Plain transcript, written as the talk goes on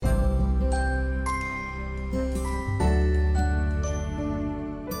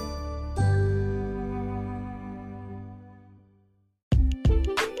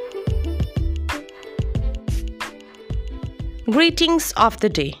Greetings of the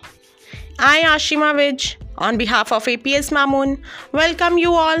day. I, Ashima Vij, on behalf of APS Mamoon, welcome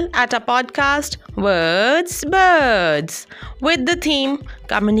you all at a podcast, Words Birds, with the theme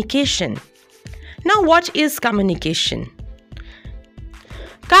Communication. Now, what is communication?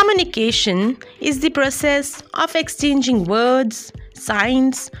 Communication is the process of exchanging words,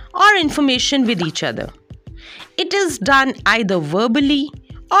 signs, or information with each other. It is done either verbally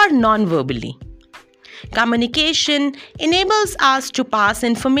or non-verbally. Communication enables us to pass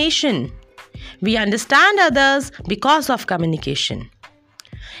information. We understand others because of communication.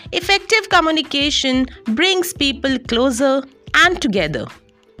 Effective communication brings people closer and together.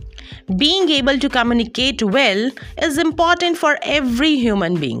 Being able to communicate well is important for every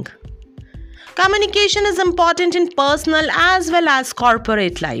human being. Communication is important in personal as well as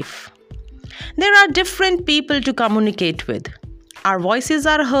corporate life. There are different people to communicate with. Our voices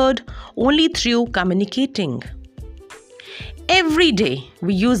are heard only through communicating. Every day,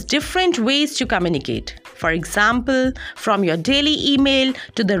 we use different ways to communicate. For example, from your daily email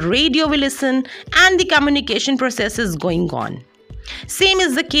to the radio we listen, and the communication process is going on. Same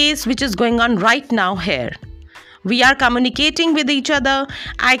is the case which is going on right now here. We are communicating with each other.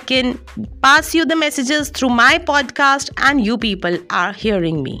 I can pass you the messages through my podcast and you people are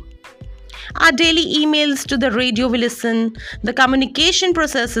hearing me. Our daily emails to the radio we listen, the communication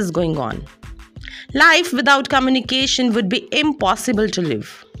process is going on. Life without communication would be impossible to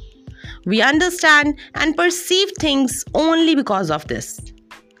live. We understand and perceive things only because of this.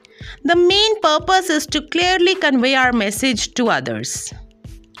 The main purpose is to clearly convey our message to others.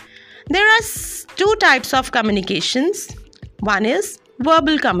 There are two types of communications. One is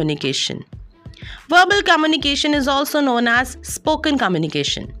verbal communication. Verbal communication is also known as spoken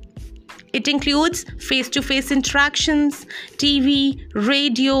communication. It includes face-to-face interactions, TV,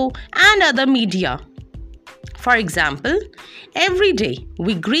 radio, and other media. For example, every day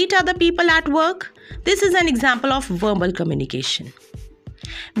we greet other people at work. This is an example of verbal communication.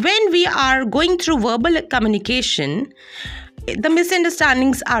 When we are going through verbal communication, the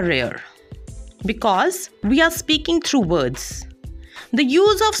misunderstandings are rare because we are speaking through words. The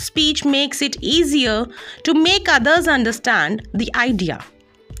use of speech makes it easier to make others understand the idea,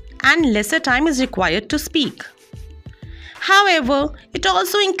 and lesser time is required to speak. However, it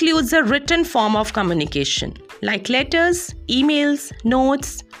also includes a written form of communication like letters, emails,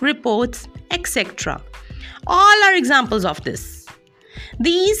 notes, reports, etc. All are examples of this.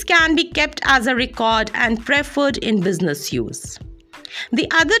 These can be kept as a record and preferred in business use. The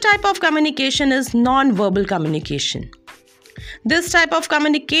other type of communication is non-verbal communication. This type of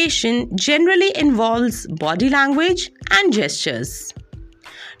communication generally involves body language and gestures.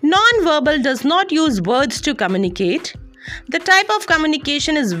 Non-verbal does not use words to communicate. The type of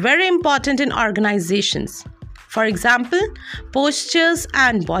communication is very important in organizations. For example, postures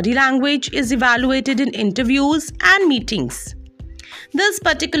and body language is evaluated in interviews and meetings. This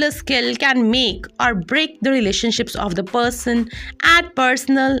particular skill can make or break the relationships of the person at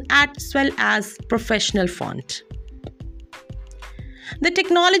personal as well as professional front. The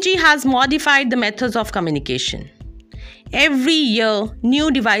technology has modified the methods of communication. Every year,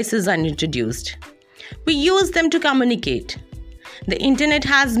 new devices are introduced. We use them to communicate. The internet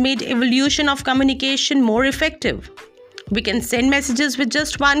has made evolution of communication more effective. We can send messages with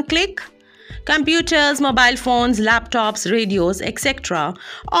just one click. Computers, mobile phones, laptops, radios, etc.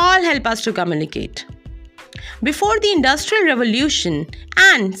 all help us to communicate. Before the Industrial Revolution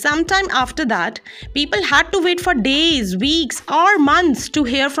and sometime after that, people had to wait for days, weeks or months to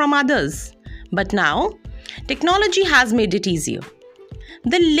hear from others. But now, technology has made it easier.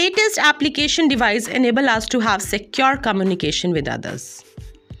 The latest application device enable us to have secure communication with others.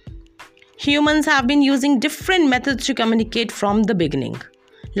 Humans have been using different methods to communicate from the beginning.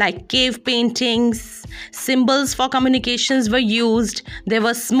 Like cave paintings, symbols for communications were used. There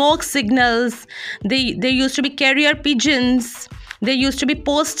were smoke signals. There used to be carrier pigeons. There used to be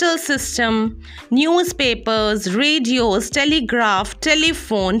postal system, newspapers, radios, telegraph,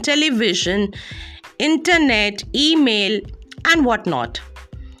 telephone, television, internet, email, and whatnot.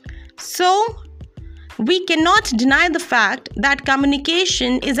 So, we cannot deny the fact that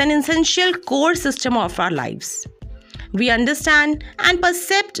communication is an essential core system of our lives. We understand and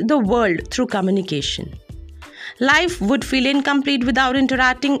perceive the world through communication. Life would feel incomplete without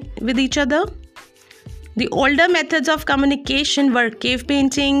interacting with each other. The older methods of communication were cave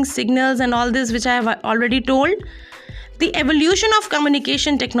paintings, signals, and all this which I have already told. The evolution of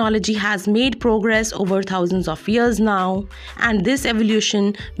communication technology has made progress over thousands of years now, and this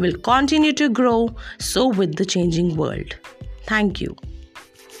evolution will continue to grow, so with the changing world. Thank you.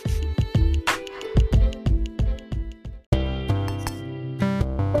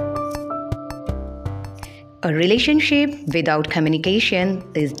 A relationship without communication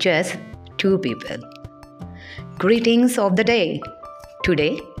is just two people. Greetings of the day.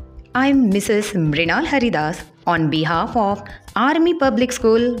 Today, I'm Mrs. Mrinal Haridas on behalf of Army Public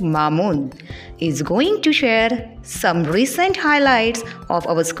School Mamoon is going to share some recent highlights of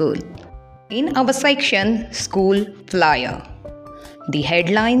our school. In our section School Flyer, the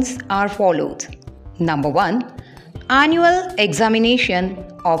headlines are followed. Number 1. Annual examination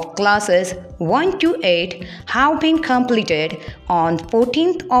of classes 1 to 8 have been completed on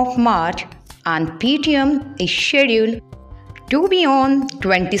 14th of March and PTM is scheduled to be on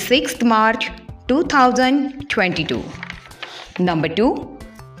 26th March 2022. Number 2.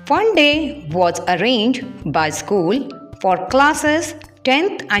 Fun day was arranged by school for classes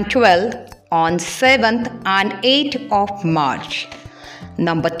 10th and 12th on 7th and 8th of March.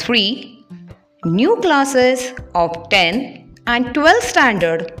 Number 3. New classes of 10 and 12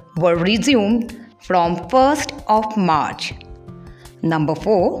 standard were resumed from 1st of March. Number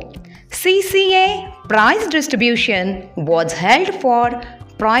 4. CCA prize distribution was held for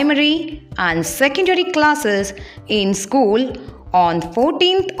primary and secondary classes in school on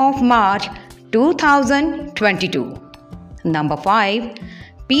 14th of March 2022. Number 5.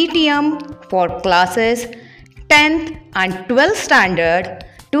 PTM for classes 10th and 12th standard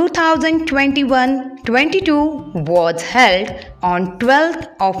 2021-22 was held on 12th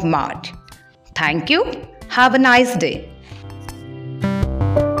of March. Thank you. Have a nice day.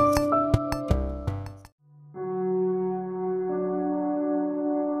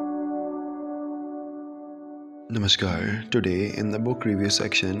 Namaskar. Today in the book review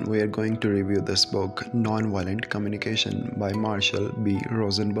section, we are going to review this book, Nonviolent Communication by Marshall B.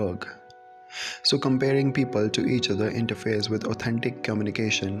 Rosenberg. So comparing people to each other interferes with authentic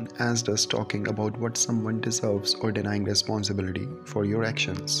communication, as does talking about what someone deserves or denying responsibility for your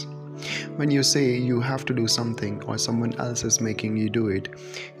actions. When you say you have to do something or someone else is making you do it,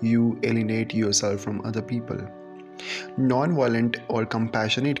 you alienate yourself from other people. Non-violent or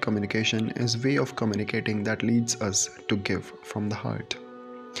compassionate communication is a way of communicating that leads us to give from the heart.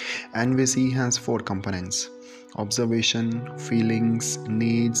 NVC has 4 components: observation, feelings,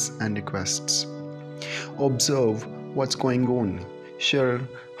 needs, and requests. Observe what's going on. Share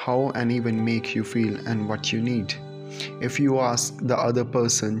how and even make you feel and what you need. If you ask the other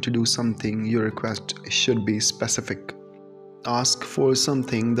person to do something, your request should be specific. Ask for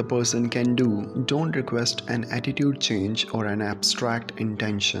something the person can do. Don't request an attitude change or an abstract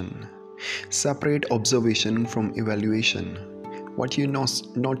intention. Separate observation from evaluation. What you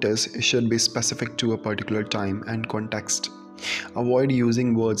notice should be specific to a particular time and context. Avoid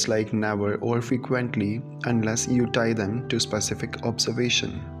using words like never or frequently unless you tie them to specific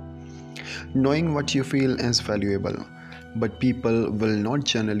observation. Knowing what you feel is valuable, but people will not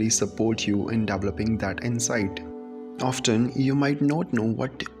generally support you in developing that insight. Often, you might not know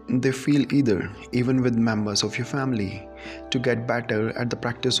what they feel either, even with members of your family. To get better at the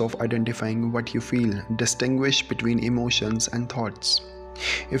practice of identifying what you feel, distinguish between emotions and thoughts.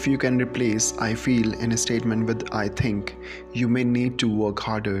 If you can replace I feel in a statement with I think, you may need to work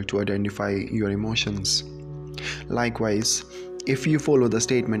harder to identify your emotions. Likewise, if you follow the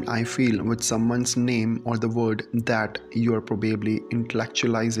statement I feel with someone's name or the word that, you are probably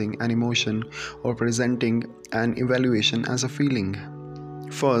intellectualizing an emotion or presenting an evaluation as a feeling.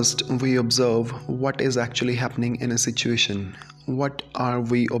 First, we observe what is actually happening in a situation. What are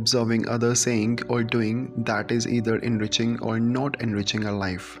we observing others saying or doing that is either enriching or not enriching our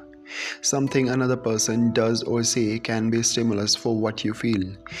life? Something another person does or say can be a stimulus for what you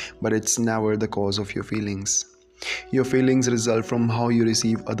feel, but it's never the cause of your feelings. Your feelings result from how you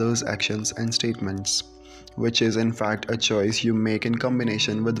receive others' actions and statements, which is in fact a choice you make in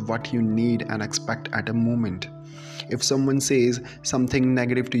combination with what you need and expect at a moment. If someone says something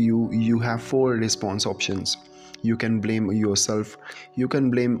negative to you, you have 4 response options. You can blame yourself, you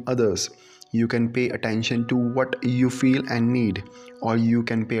can blame others, you can pay attention to what you feel and need, or you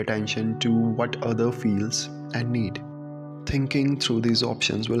can pay attention to what other feels and need. Thinking through these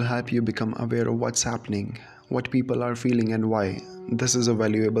options will help you become aware of what's happening, what people are feeling and why. This is a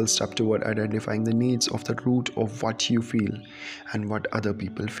valuable step toward identifying the needs of the root of what you feel and what other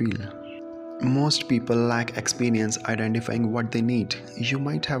people feel. Most people lack experience identifying what they need. You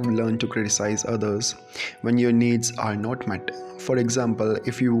might have learned to criticize others when your needs are not met. For example,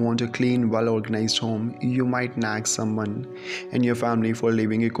 if you want a clean, well-organized home, you might nag someone in your family for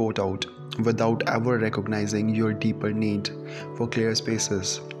leaving a coat out without ever recognizing your deeper need for clear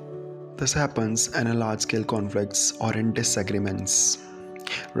spaces. This happens in large-scale conflicts or in disagreements.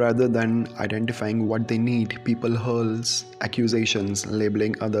 Rather than identifying what they need, people hurl accusations,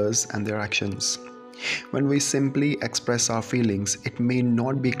 labeling others and their actions. When we simply express our feelings, it may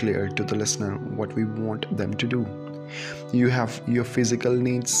not be clear to the listener what we want them to do. You have your physical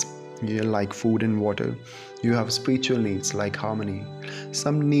needs, like food and water. You have spiritual needs like harmony.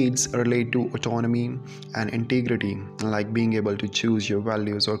 Some needs relate to autonomy and integrity, like being able to choose your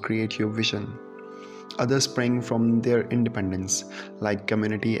values or create your vision. Others spring from their independence, like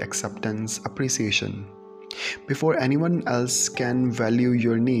community acceptance, appreciation. Before anyone else can value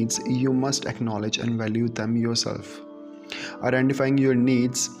your needs, you must acknowledge and value them yourself. Identifying your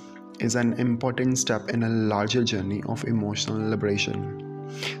needs is an important step in a larger journey of emotional liberation.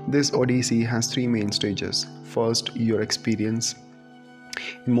 This odyssey has three main stages. First, your experience,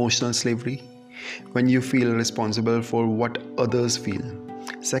 emotional slavery, when you feel responsible for what others feel.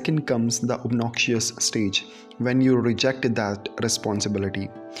 Second comes the obnoxious stage, when you reject that responsibility.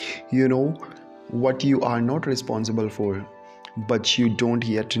 You know what you are not responsible for, but you don't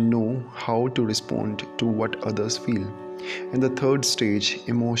yet know how to respond to what others feel. In the third stage,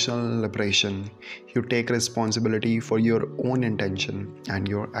 emotional liberation, you take responsibility for your own intention and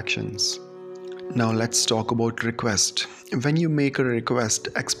your actions. Now let's talk about request. When you make a request,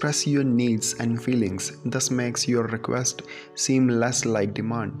 express your needs and feelings. This makes your request seem less like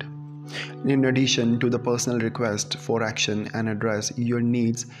demand. In addition to the personal request for action and address your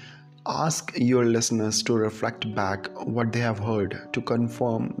needs, ask your listeners to reflect back what they have heard to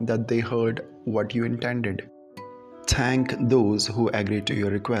confirm that they heard what you intended. Thank those who agree to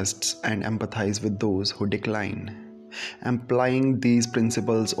your requests and empathize with those who decline. Applying these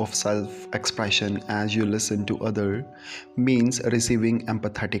principles of self-expression as you listen to others means receiving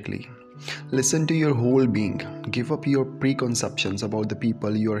empathetically. Listen to your whole being. Give up your preconceptions about the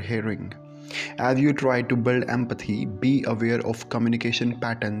people you are hearing. As you try to build empathy, be aware of communication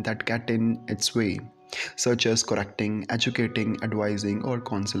patterns that get in its way, such as correcting, educating, advising, or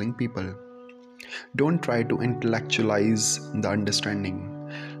counseling people. Don't try to intellectualize the understanding.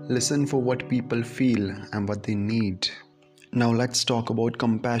 Listen for what people feel and what they need. Now let's talk about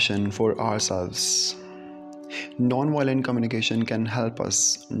compassion for ourselves. Nonviolent communication can help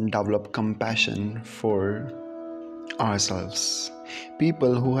us develop compassion for ourselves.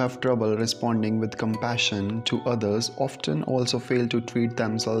 People who have trouble responding with compassion to others often also fail to treat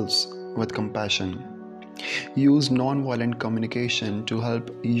themselves with compassion. Use nonviolent communication to help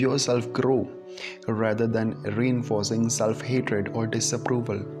yourself grow rather than reinforcing self-hatred or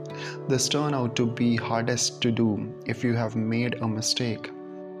disapproval. This turns out to be hardest to do if you have made a mistake.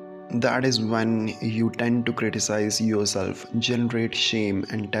 That is when you tend to criticize yourself, generate shame,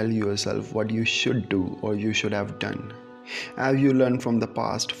 and tell yourself what you should do or you should have done. As you learn from the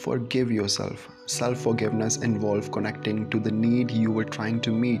past, forgive yourself. Self-forgiveness involves connecting to the need you were trying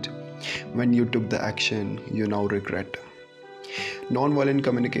to meet when you took the action you now regret. Nonviolent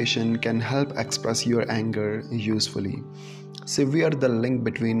communication can help express your anger usefully. Sever the link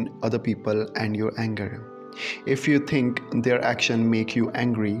between other people and your anger. If you think their action make you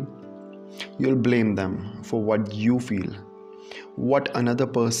angry, you'll blame them for what you feel. What another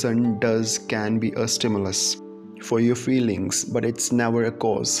person does can be a stimulus for your feelings, but it's never a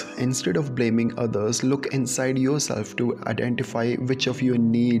cause. Instead of blaming others, look inside yourself to identify which of your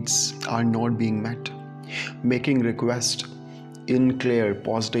needs are not being met. Making requests in clear,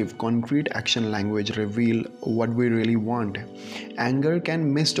 positive, concrete action language reveal what we really want. Anger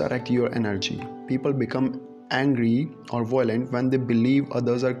can misdirect your energy. People become angry or violent when they believe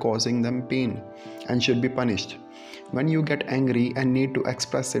others are causing them pain and should be punished. When you get angry and need to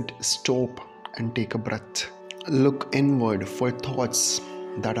express it, stop and take a breath. Look inward for thoughts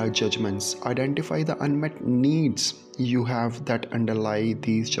that are judgments. Identify the unmet needs you have that underlie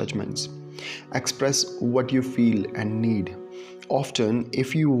these judgments. Express what you feel and need. Often,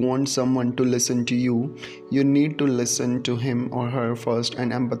 if you want someone to listen to you, you need to listen to him or her first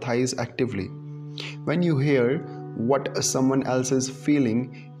and empathize actively. When you hear what someone else is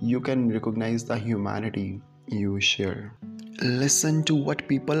feeling, you can recognize the humanity you share. Listen to what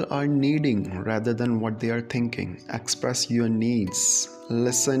people are needing rather than what they are thinking. Express your needs.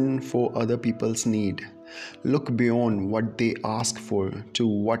 Listen for other people's need. Look beyond what they ask for to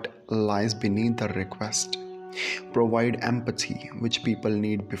what lies beneath the request. Provide empathy, which people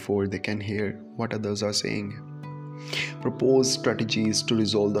need before they can hear what others are saying. Propose strategies to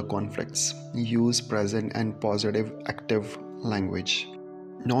resolve the conflicts. Use present and positive active language.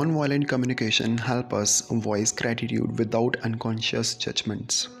 Nonviolent communication helps us voice gratitude without unconscious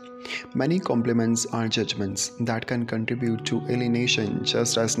judgments. Many compliments are judgments that can contribute to alienation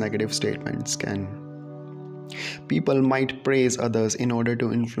just as negative statements can. People might praise others in order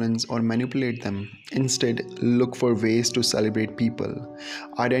to influence or manipulate them. Instead, look for ways to celebrate people.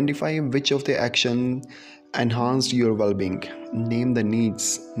 Identify which of their actions enhanced your well being. Name the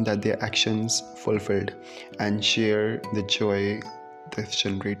needs that their actions fulfilled and share the joy this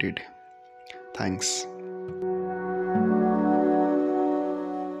generated. Thanks.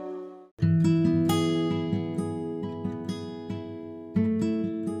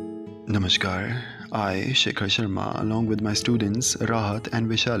 Namaskar. I, Shekhar Sharma, along with my students Rahat and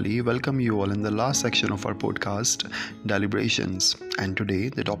Vishali, welcome you all in the last section of our podcast, Deliberations. And today,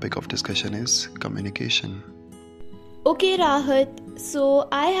 the topic of discussion is communication. Okay, Rahat. So,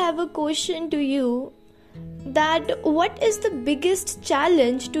 I have a question to you that what is the biggest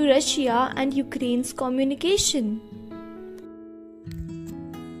challenge to Russia and Ukraine's communication?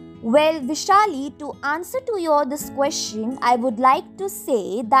 Well, Vishali, to answer to this question, I would like to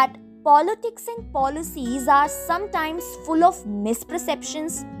say that politics and policies are sometimes full of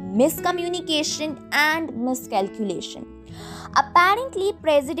misperceptions, miscommunication, and miscalculation. Apparently,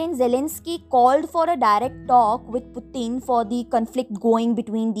 President Zelensky called for a direct talk with Putin for the conflict going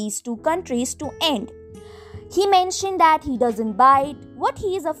between these two countries to end. He mentioned that he doesn't bite what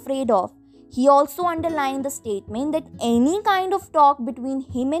he is afraid of. He also underlined the statement that any kind of talk between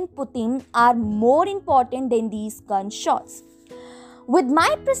him and Putin are more important than these gunshots. With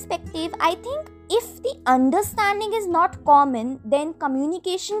my perspective, I think if the understanding is not common, then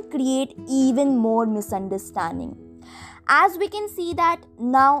communication creates even more misunderstanding. As we can see that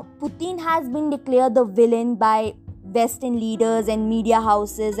now Putin has been declared the villain by Western leaders and media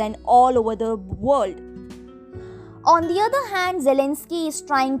houses and all over the world. On the other hand, Zelensky is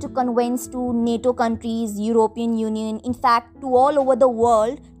trying to convince to NATO countries, European Union, in fact to all over the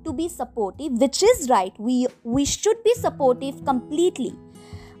world to be supportive, which is right. We should be supportive completely.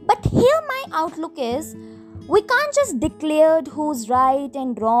 But here my outlook is, we can't just declare who's right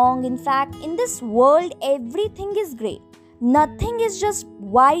and wrong. In fact, in this world, everything is grey. Nothing is just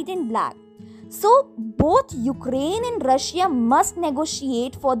white and black. So both Ukraine and Russia must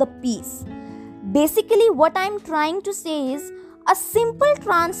negotiate for the peace. Basically, what I'm trying to say is a simple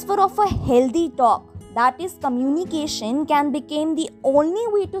transfer of a healthy talk, that is communication, can become the only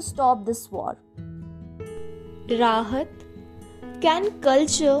way to stop this war. Rahat, can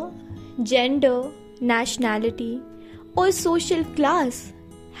culture, gender, nationality, or social class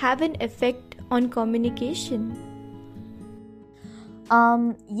have an effect on communication?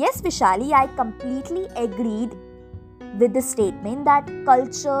 Yes, Vishali, I completely agreed with the statement that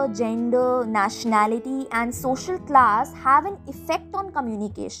culture, gender, nationality, and social class have an effect on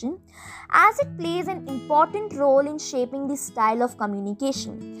communication, as it plays an important role in shaping the style of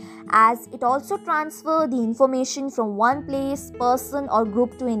communication, as it also transfers the information from one place, person, or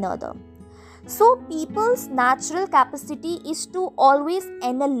group to another. So, people's natural capacity is to always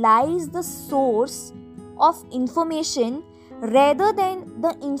analyze the source of information rather than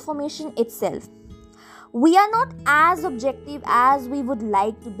the information itself. We are not as objective as we would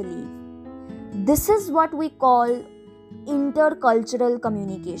like to believe. This is what we call intercultural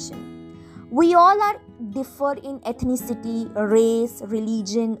communication. We all are differ in ethnicity, race,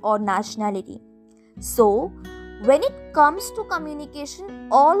 religion, or nationality. So, when it comes to communication,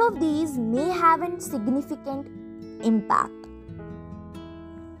 all of these may have a significant impact.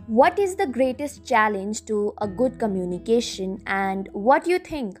 What is the greatest challenge to a good communication, and what do you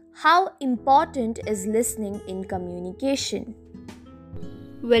think? How important is listening in communication?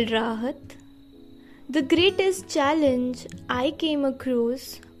 Well, Rahat, the greatest challenge I came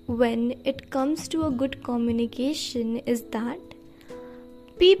across when it comes to a good communication is that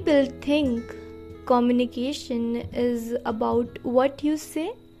people think communication is about what you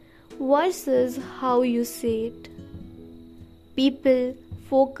say versus how you say it. People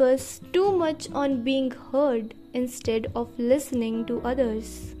focus too much on being heard instead of listening to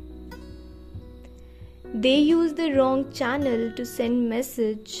others. They use the wrong channel to send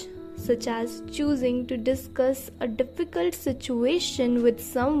message, such as choosing to discuss a difficult situation with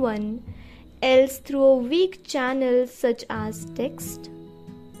someone else through a weak channel such as text.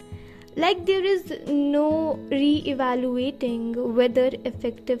 Like there is no re-evaluating whether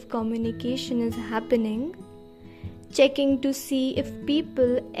effective communication is happening, checking to see if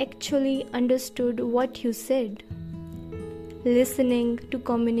people actually understood what you said. Listening to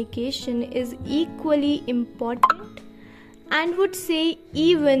communication is equally important and would say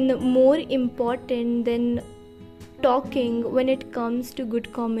even more important than talking when it comes to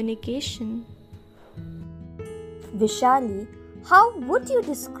good communication. Vishali, how would you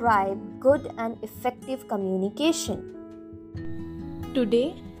describe good and effective communication?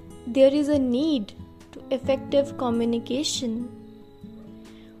 Today, there is a need to effective communication.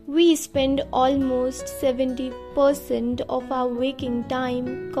 We spend almost 70% of our waking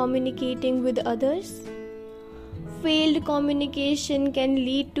time communicating with others. Failed communication can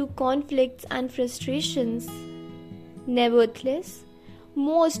lead to conflicts and frustrations. Nevertheless,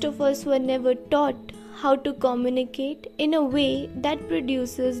 most of us were never taught how to communicate in a way that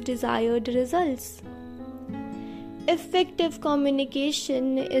produces desired results. Effective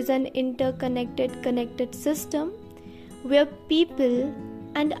communication is an connected system where people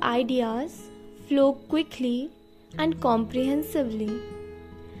and ideas flow quickly and comprehensively.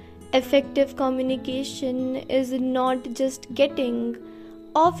 Effective communication is not just getting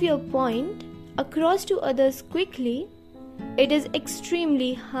off your point across to others quickly. It is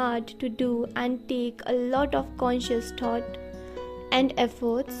extremely hard to do and take a lot of conscious thought and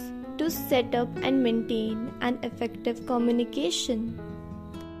efforts to set up and maintain an effective communication.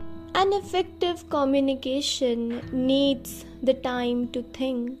 An effective communication needs the time to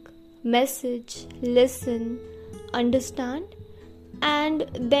think, message, listen, understand, and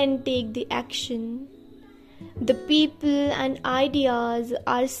then take the action. The people and ideas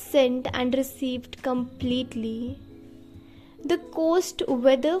are sent and received completely. The cost,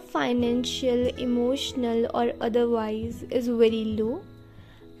 whether financial, emotional, or otherwise, is very low.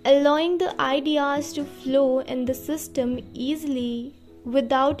 Allowing the ideas to flow in the system easily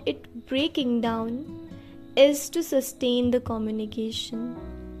without it breaking down is to sustain the communication.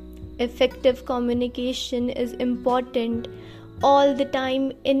 Effective communication is important all the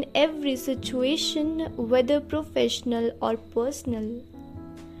time in every situation, whether professional or personal.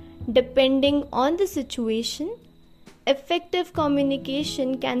 Depending on the situation, effective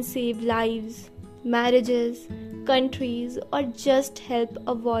communication can save lives, marriages, countries, or just help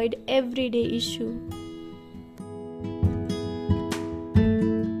avoid everyday issues.